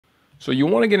So you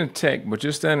want to get in tech, but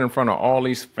you're standing in front of all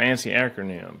these fancy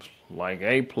acronyms like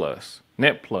A+,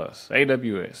 Net+,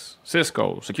 AWS,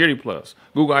 Cisco, Security Plus,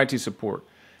 Google IT Support.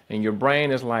 And your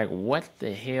brain is like, what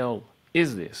the hell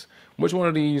is this? Which one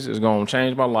of these is going to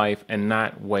change my life and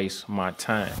not waste my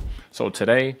time? So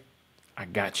today, I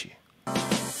got you.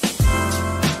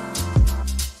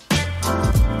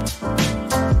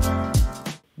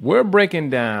 We're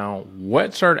breaking down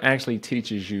what CERT actually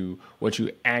teaches you, what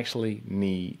you actually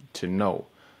need to know.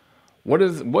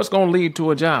 What's going to lead to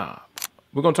a job?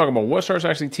 We're going to talk about what CERTs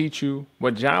actually teach you,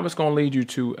 what job it's going to lead you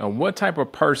to, and what type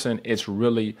of person it's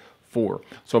really for.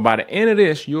 So by the end of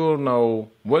this, you'll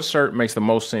know what CERT makes the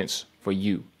most sense for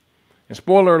you. And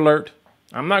spoiler alert,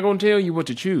 I'm not going to tell you what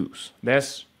to choose.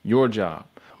 That's your job.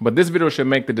 But this video should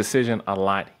make the decision a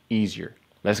lot easier.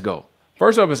 Let's go.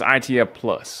 First up is ITF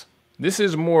Plus. This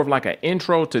is more of like an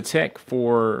intro to tech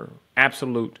for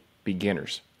absolute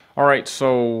beginners. All right,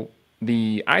 so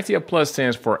the ITF Plus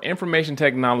stands for Information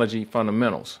Technology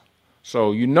Fundamentals.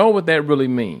 So you know what that really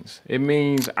means. It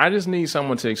means I just need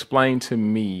someone to explain to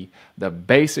me the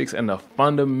basics and the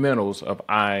fundamentals of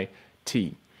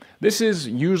IT. This is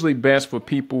usually best for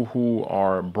people who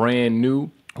are brand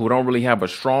new, who don't really have a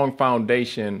strong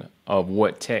foundation of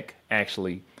what tech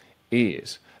actually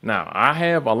is. Now, I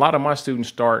have a lot of my students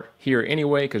start here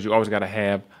anyway, because you always got to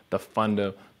have the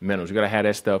fundamentals. You got to have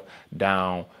that stuff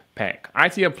down pat.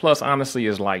 ITF Plus, honestly,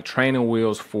 is like training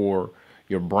wheels for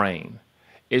your brain.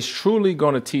 It's truly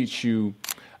going to teach you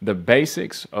the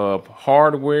basics of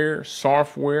hardware,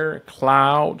 software,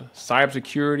 cloud,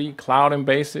 cybersecurity, cloud and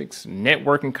basics,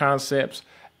 networking concepts,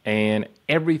 and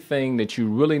everything that you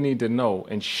really need to know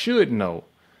and should know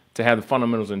to have the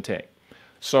fundamentals in tech.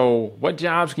 So what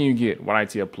jobs can you get with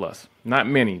ITF Plus? Not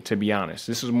many, to be honest.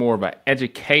 This is more of an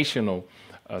educational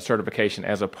certification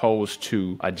as opposed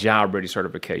to a job-ready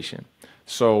certification.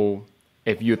 So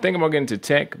if you're thinking about getting into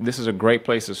tech, this is a great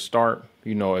place to start.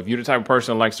 You know, if you're the type of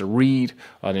person that likes to read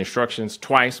the instructions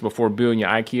twice before building your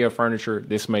IKEA furniture,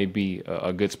 this may be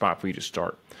a good spot for you to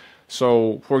start.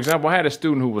 So, for example, I had a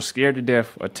student who was scared to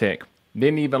death of tech,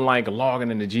 didn't even like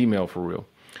logging into Gmail for real.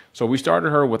 So we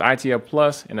started her with ITF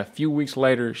Plus, and a few weeks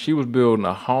later, she was building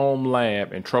a home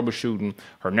lab and troubleshooting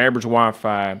her neighbor's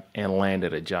Wi-Fi and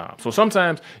landed a job. So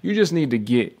sometimes you just need to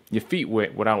get your feet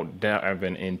wet without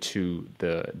diving into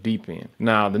the deep end.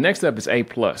 Now, the next step is A+.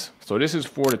 So this is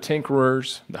for the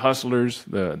tinkerers, the hustlers,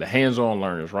 the hands-on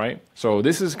learners, right? So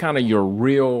this is kind of your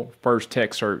real first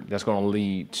tech cert that's going to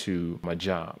lead to a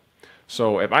job.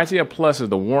 So if ITF Plus is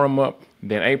the warm-up,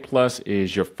 then A+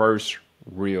 is your first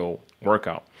real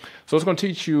workout. So it's going to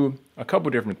teach you a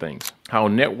couple different things: how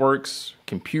networks,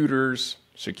 computers,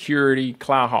 security,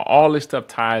 cloud, how all this stuff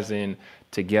ties in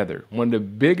together. One of the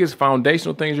biggest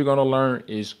foundational things you're going to learn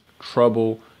is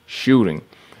troubleshooting.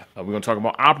 We're going to talk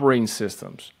about operating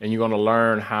systems, and you're going to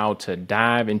learn how to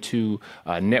dive into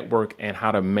a network and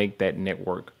how to make that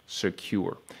network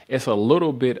secure. It's a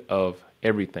little bit of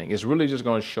everything. It's really just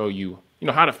going to show you,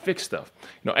 how to fix stuff.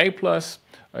 A+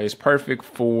 is perfect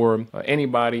for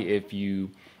anybody if you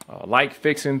like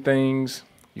fixing things,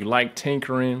 you like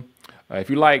tinkering, if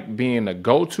you like being a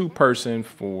go-to person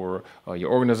for your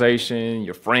organization,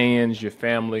 your friends, your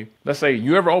family. Let's say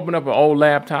you ever open up an old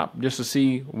laptop just to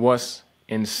see what's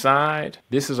inside.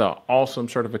 This is an awesome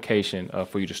certification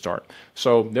for you to start.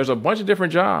 So there's a bunch of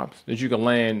different jobs that you can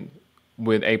land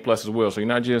with A+ as well. So you're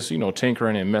not just,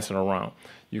 tinkering and messing around.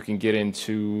 You can get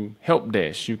into help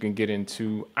desk. You can get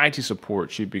into IT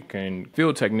support. You become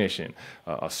field technician,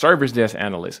 a service desk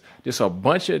analyst, just a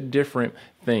bunch of different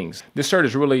things. This cert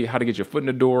is really how to get your foot in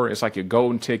the door. It's like your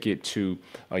golden ticket to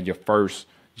your first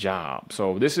job.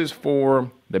 So this is for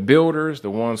the builders,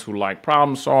 the ones who like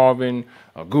problem solving,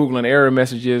 Googling error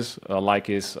messages like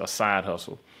it's a side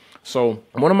hustle. So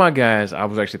one of my guys, I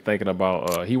was actually thinking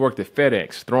about, he worked at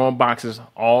FedEx, throwing boxes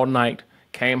all night,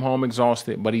 came home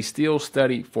exhausted, but he still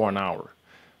studied for an hour.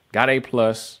 Got A+,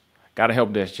 got a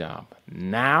help desk job.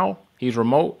 Now he's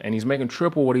remote and he's making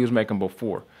triple what he was making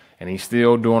before. And he's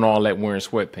still doing all that wearing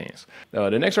sweatpants.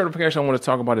 The next certification I want to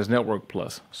talk about is Network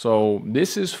Plus. So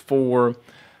this is for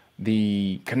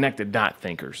the connected dot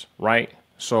thinkers, right?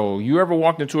 So you ever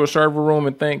walked into a server room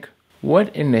and think,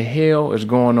 what in the hell is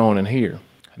going on in here?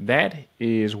 That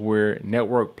is where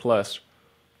Network Plus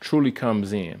truly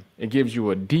comes in. It gives you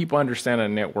a deep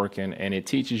understanding of networking, and it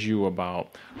teaches you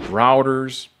about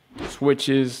routers,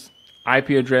 switches, IP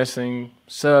addressing,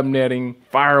 subnetting,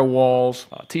 firewalls,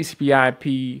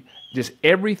 TCP/IP, just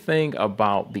everything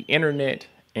about the internet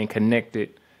and connected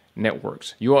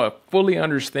networks. You'll fully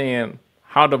understand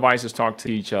how devices talk to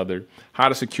each other, how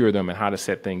to secure them, and how to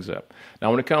set things up.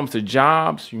 Now, when it comes to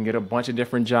jobs, you can get a bunch of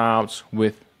different jobs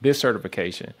with this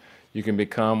certification. You can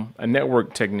become a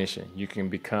network technician. You can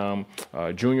become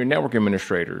a junior network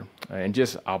administrator, and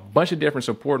just a bunch of different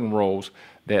supporting roles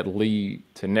that lead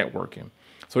to networking.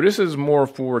 So this is more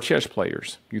for chess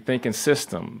players. You think in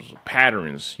systems,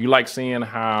 patterns. You like seeing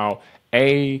how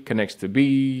A connects to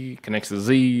B, connects to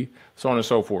Z, so on and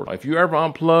so forth. If you ever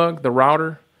unplug the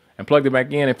router and plugged it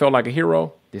back in and felt like a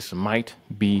hero, this might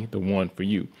be the one for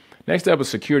you. Next up is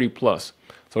Security Plus.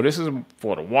 So this is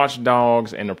for the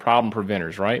watchdogs and the problem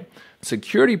preventers, right?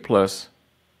 Security Plus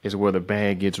is where the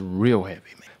bag gets real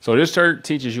heavy. So this cert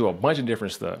teaches you a bunch of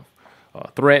different stuff.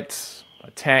 Threats,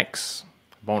 attacks,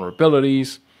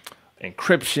 vulnerabilities,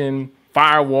 encryption,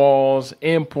 firewalls,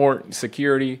 import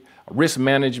security, risk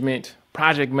management,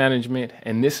 project management,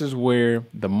 and this is where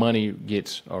the money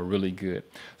gets really good.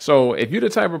 So if you're the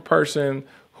type of person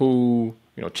who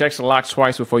checks the locks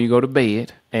twice before you go to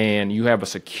bed, and you have a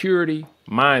security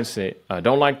mindset,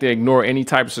 don't like to ignore any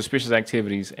type of suspicious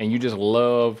activities, and you just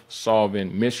love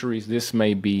solving mysteries, this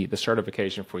may be the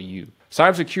certification for you.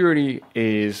 Cybersecurity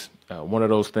is one of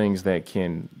those things that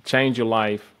can change your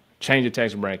life, change your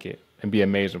tax bracket, and be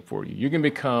amazing for you. You can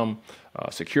become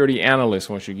a security analyst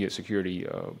once you get Security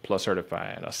Plus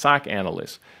certified, a SOC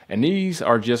analyst. And these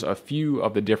are just a few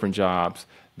of the different jobs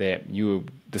that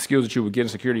the skills that you would get in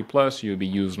Security Plus, you'll be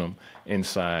using them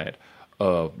inside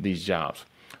of these jobs.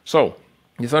 So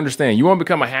just understand, you won't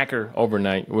become a hacker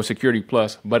overnight with Security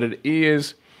Plus, but it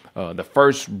is the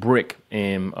first brick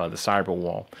in the cyber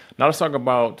wall. Now let's talk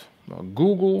about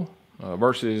Google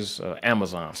versus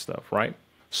Amazon stuff, right?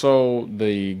 So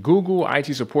the Google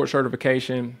IT support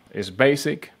certification is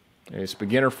basic, it's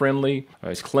beginner friendly,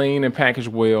 it's clean and packaged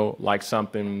well, like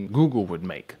something Google would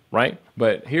make, right?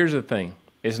 But here's the thing,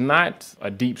 it's not a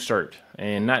deep cert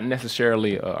and not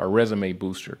necessarily a resume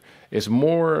booster. It's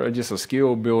more just a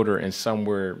skill builder and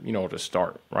somewhere, to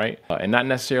start, right? And not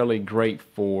necessarily great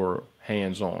for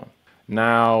hands-on.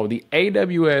 Now, the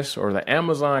AWS or the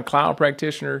Amazon cloud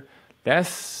practitioner,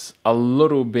 that's a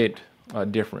little bit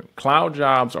different. Cloud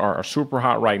jobs are super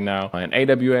hot right now, and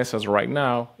AWS as of right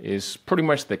now is pretty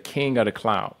much the king of the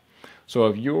cloud. So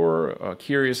if you're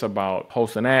curious about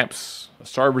hosting apps,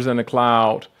 servers in the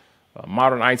cloud,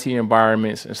 modern IT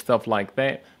environments and stuff like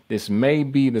that, this may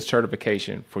be the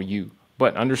certification for you.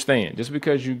 But understand, just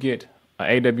because you get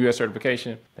an AWS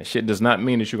certification, that shit does not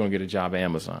mean that you're going to get a job at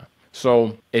Amazon.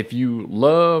 So if you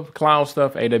love cloud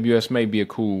stuff, AWS may be a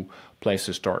cool place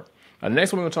to start. The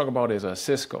next one we're going to talk about is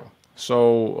Cisco.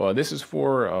 So this is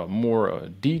for more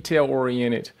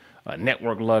detail-oriented,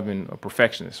 network-loving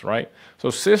perfectionists, right? So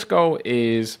Cisco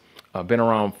is been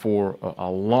around for a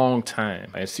long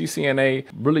time. And CCNA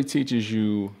really teaches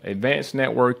you advanced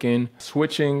networking,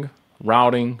 switching,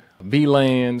 routing,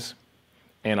 VLANs,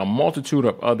 and a multitude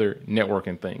of other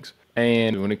networking things.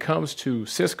 And when it comes to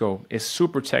Cisco, it's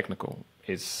super technical.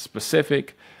 It's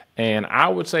specific. And I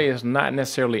would say it's not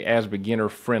necessarily as beginner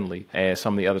friendly as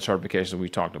some of the other certifications we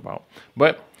talked about.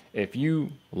 But if you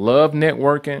love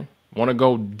networking, want to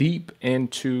go deep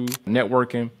into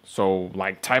networking, so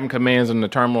like typing commands in the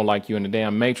terminal like you in the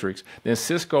damn Matrix, then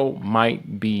Cisco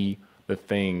might be the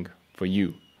thing for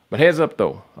you. But heads up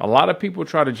though, a lot of people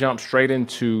try to jump straight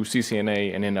into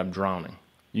CCNA and end up drowning.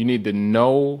 You need to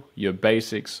know your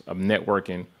basics of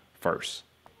networking first.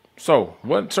 So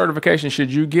what certification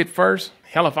should you get first?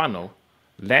 Hell if I know.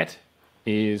 That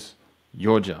is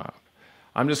your job.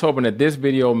 I'm just hoping that this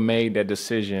video made that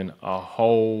decision a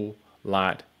whole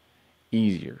lot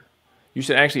easier. You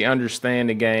should actually understand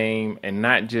the game and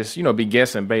not just, be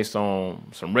guessing based on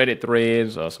some Reddit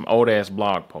threads or some old ass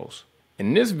blog posts.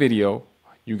 In this video,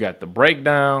 you got the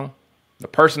breakdown, the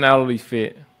personality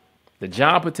fit, the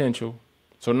job potential.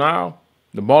 So now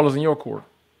the ball is in your court.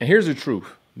 And here's the truth.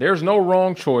 There's no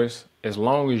wrong choice as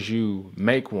long as you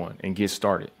make one and get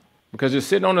started. Because just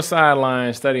sitting on the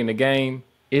sideline studying the game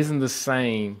isn't the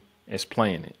same as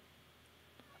playing it.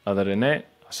 Other than that,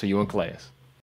 I'll see you in class.